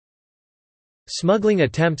Smuggling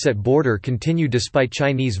attempts at border continue despite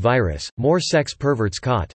Chinese virus, more sex perverts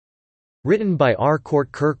caught. Written by R. Court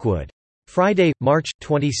Kirkwood. Friday, March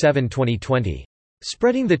 27, 2020.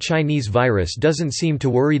 Spreading the Chinese virus doesn't seem to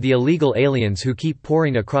worry the illegal aliens who keep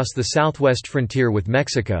pouring across the southwest frontier with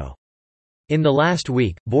Mexico. In the last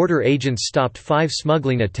week, border agents stopped 5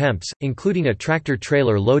 smuggling attempts, including a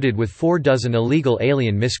tractor-trailer loaded with 4 dozen illegal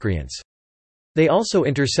alien miscreants. They also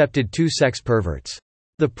intercepted 2 sex perverts.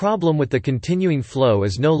 The problem with the continuing flow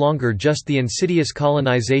is no longer just the insidious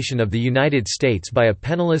colonization of the United States by a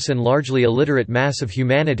penniless and largely illiterate mass of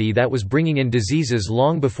humanity that was bringing in diseases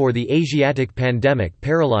long before the Asiatic pandemic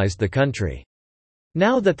paralyzed the country.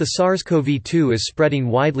 Now that the SARS-CoV-2 is spreading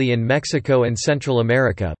widely in Mexico and Central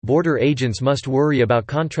America, border agents must worry about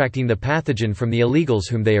contracting the pathogen from the illegals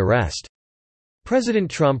whom they arrest.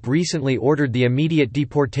 President Trump recently ordered the immediate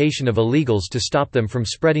deportation of illegals to stop them from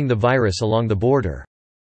spreading the virus along the border.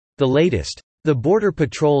 The latest. The Border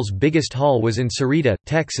Patrol's biggest haul was in Cerrita,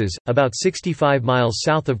 Texas, about 65 miles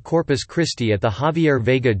south of Corpus Christi at the Javier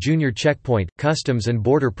Vega Jr. checkpoint, Customs and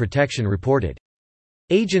Border Protection reported.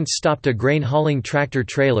 Agents stopped a grain-hauling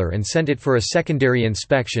tractor-trailer and sent it for a secondary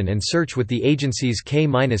inspection and search with the agency's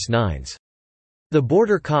K-9s. The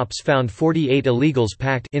border cops found 48 illegals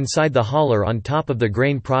packed inside the hauler on top of the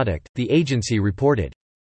grain product, the agency reported.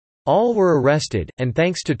 All were arrested, and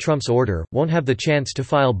thanks to Trump's order, won't have the chance to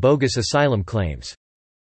file bogus asylum claims.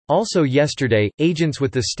 Also yesterday, agents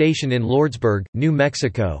with the station in Lordsburg, New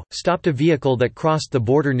Mexico, stopped a vehicle that crossed the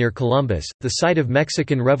border near Columbus, the site of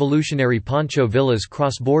Mexican Revolutionary Pancho Villa's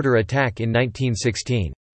cross-border attack in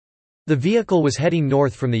 1916. The vehicle was heading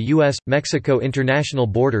north from the U.S.-Mexico international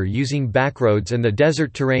border using backroads and the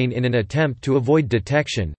desert terrain in an attempt to avoid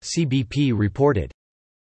detection, CBP reported.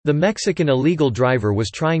 The Mexican illegal driver was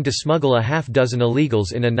trying to smuggle a half-dozen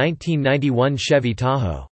illegals in a 1991 Chevy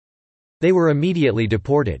Tahoe. They were immediately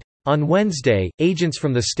deported. On Wednesday, agents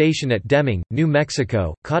from the station at Deming, New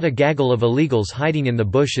Mexico, caught a gaggle of illegals hiding in the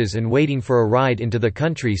bushes and waiting for a ride into the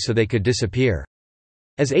country so they could disappear.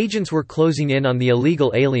 As agents were closing in on the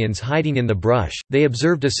illegal aliens hiding in the brush, they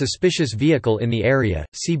observed a suspicious vehicle in the area,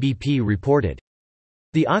 CBP reported.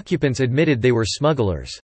 The occupants admitted they were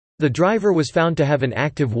smugglers. The driver was found to have an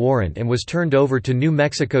active warrant and was turned over to New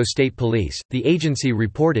Mexico State Police, the agency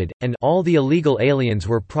reported, and all the illegal aliens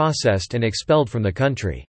were processed and expelled from the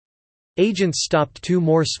country. Agents stopped 2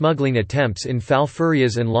 more smuggling attempts in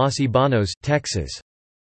Falfurrias and Los Ibanos, Texas.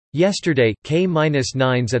 Yesterday,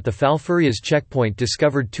 K-9s at the Falfurrias checkpoint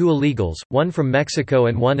discovered 2 illegals, one from Mexico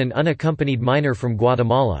and one an unaccompanied minor from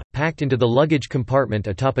Guatemala, packed into the luggage compartment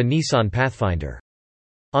atop a Nissan Pathfinder.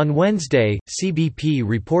 On Wednesday, CBP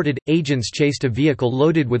reported, agents chased a vehicle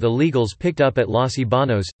loaded with illegals picked up at Los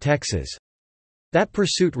Ibanos, Texas. That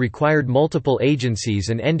pursuit required multiple agencies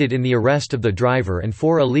and ended in the arrest of the driver and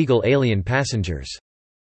 4 illegal alien passengers.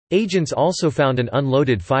 Agents also found an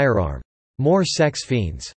unloaded firearm. More sex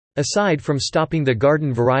fiends. Aside from stopping the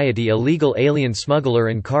garden variety illegal alien smuggler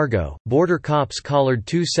and cargo, border cops collared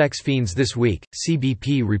 2 sex fiends this week,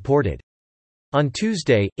 CBP reported. On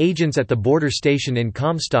Tuesday, agents at the border station in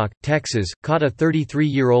Comstock, Texas, caught a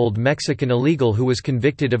 33-year-old Mexican illegal who was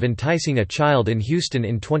convicted of enticing a child in Houston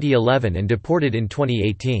in 2011 and deported in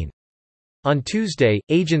 2018. On Tuesday,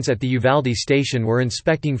 agents at the Uvalde station were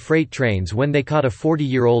inspecting freight trains when they caught a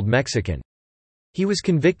 40-year-old Mexican. He was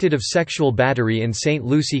convicted of sexual battery in St.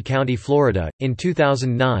 Lucie County, Florida, in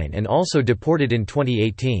 2009 and also deported in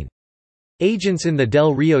 2018. Agents in the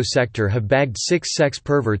Del Rio sector have bagged 6 sex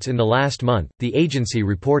perverts in the last month, the agency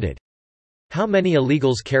reported. How many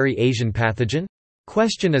illegals carry Asian pathogen?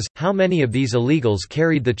 Question is, how many of these illegals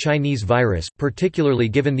carried the Chinese virus, particularly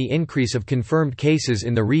given the increase of confirmed cases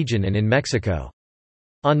in the region and in Mexico?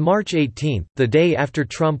 On March 18, the day after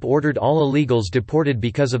Trump ordered all illegals deported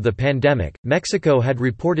because of the pandemic, Mexico had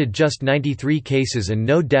reported just 93 cases and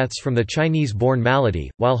no deaths from the Chinese-borne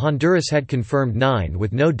malady, while Honduras had confirmed 9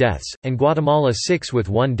 with no deaths, and Guatemala 6 with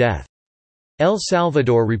 1 death. El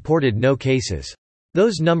Salvador reported no cases.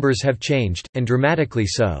 Those numbers have changed, and dramatically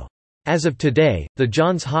so. As of today, the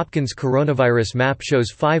Johns Hopkins coronavirus map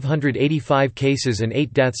shows 585 cases and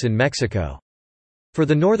 8 deaths in Mexico. For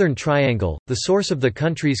the Northern Triangle, the source of the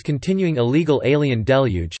country's continuing illegal alien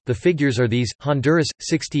deluge, the figures are these: Honduras,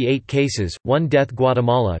 68 cases, 1 death;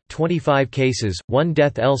 Guatemala, 25 cases, 1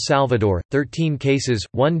 death; El Salvador, 13 cases,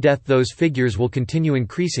 1 death. Those figures will continue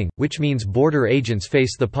increasing, which means border agents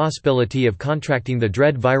face the possibility of contracting the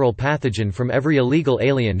dread viral pathogen from every illegal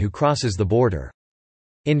alien who crosses the border.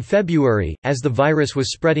 In February, as the virus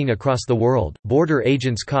was spreading across the world, border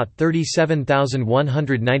agents caught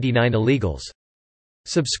 37,199 illegals.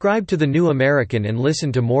 Subscribe to The New American and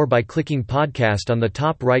listen to more by clicking podcast on the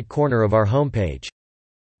top right corner of our homepage.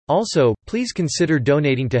 Also, please consider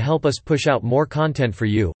donating to help us push out more content for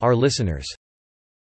you, our listeners.